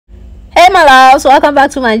Hey my loves, welcome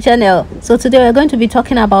back to my channel. So today we're going to be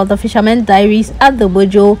talking about the Fisherman Diaries at the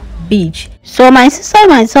Bojo Beach. So my sister and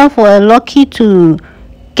myself were lucky to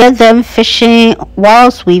get them fishing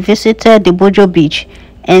whilst we visited the Bojo Beach,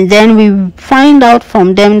 and then we find out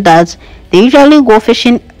from them that they usually go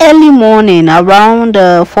fishing early morning around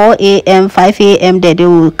 4 a.m 5 a.m. that they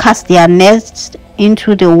will cast their nets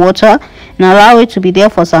into the water and allow it to be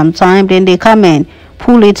there for some time, then they come and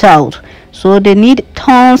pull it out. So they need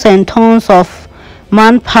tons and tons of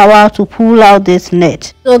manpower to pull out this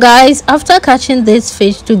net. So guys, after catching this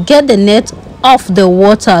fish, to get the net off the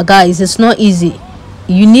water, guys, it's not easy.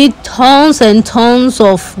 You need tons and tons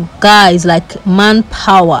of guys, like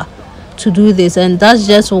manpower, to do this, and that's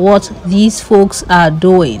just what these folks are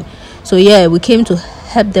doing. So yeah, we came to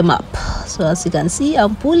help them up. So as you can see,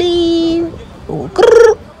 I'm pulling. Oh,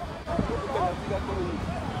 grrr.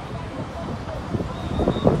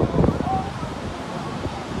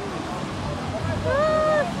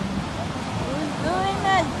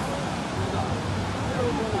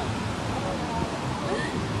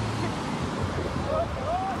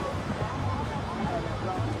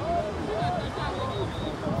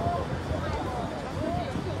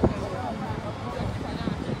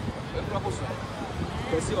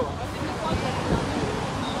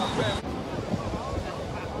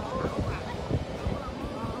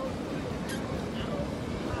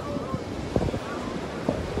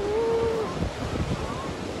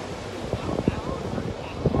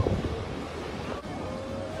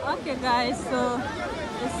 Okay guys, so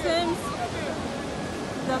it seems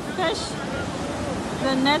the fish,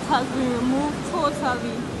 the net has been removed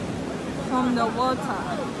totally from the water.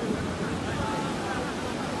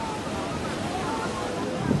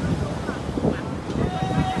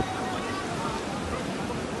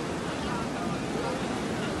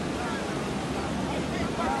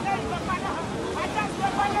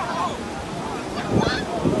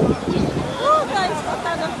 Oh guys, look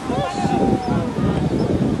at the fish.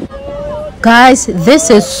 Guys, this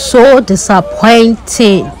is so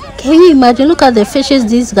disappointing. Can you imagine? Look at the fishes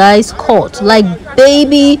these guys caught, like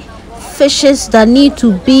baby fishes that need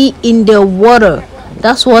to be in the water.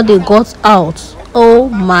 That's what they got out. Oh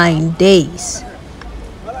my days.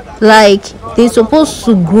 Like, they're supposed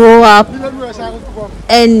to grow up,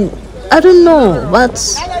 and I don't know, but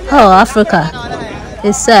oh, Africa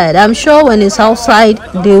is sad. I'm sure when it's outside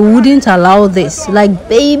they wouldn't allow this, like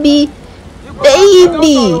baby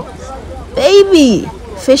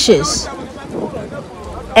fishes.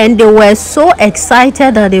 And they were so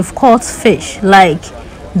excited that they've caught fish, like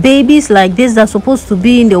babies like this that's supposed to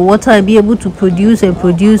be in the water and be able to produce and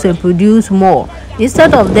produce and produce more.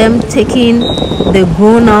 Instead of them taking the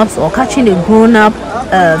grown-ups or catching the grown-up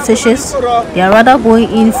fishes, they are rather going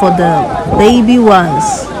in for the baby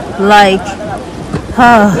ones. Like,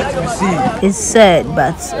 it's sad,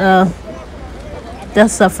 but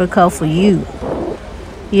that's Africa for you.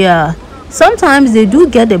 Yeah, sometimes they do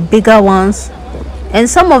get the bigger ones, and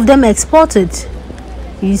some of them export it,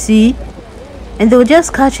 you see, and they'll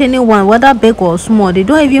just catch anyone, whether big or small. They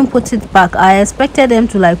don't even put it back. I expected them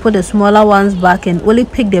to like put the smaller ones back and only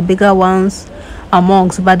pick the bigger ones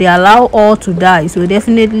amongst, but they allow all to die. So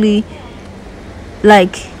definitely,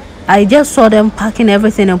 like, I just saw them packing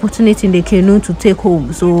everything and putting it in the canoe to take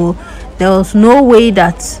home. So there was no way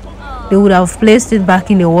that they would have placed it back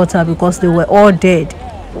in the water because they were all dead.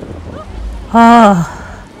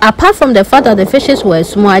 Apart from the fact that the fishes were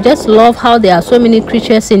small, I just love how there are so many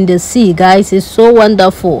creatures in the sea, guys. It's so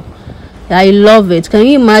wonderful. I love it. Can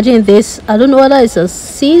you imagine this? I don't know whether it's a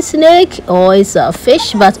sea snake or it's a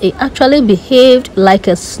fish, but it actually behaved like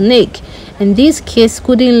a snake, and these kids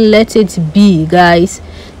couldn't let it be, guys.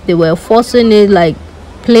 They were forcing it, like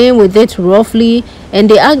playing with it roughly, and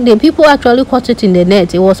the people actually caught it in the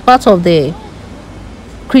net. It was part of the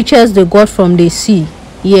creatures they got from the sea.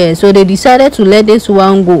 Yeah, so they decided to let this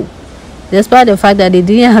one go, despite the fact that they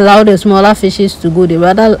didn't allow the smaller fishes to go. They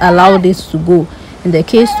rather allowed this to go, and the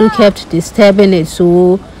kids too kept disturbing it,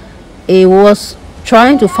 so it was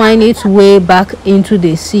trying to find its way back into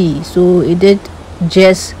the sea. So it did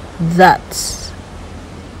just that.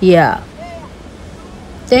 Yeah,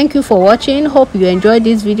 thank you for watching. Hope you enjoyed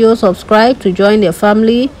this video. Subscribe to join the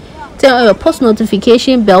family. Turn on your post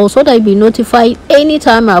notification bell so that you'll be notified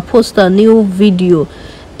anytime I post a new video.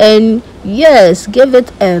 And yes, give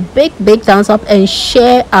it a big thumbs up and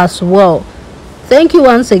share as well. Thank you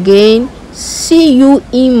once again. See you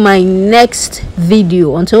in my next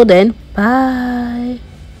video. Until then, bye.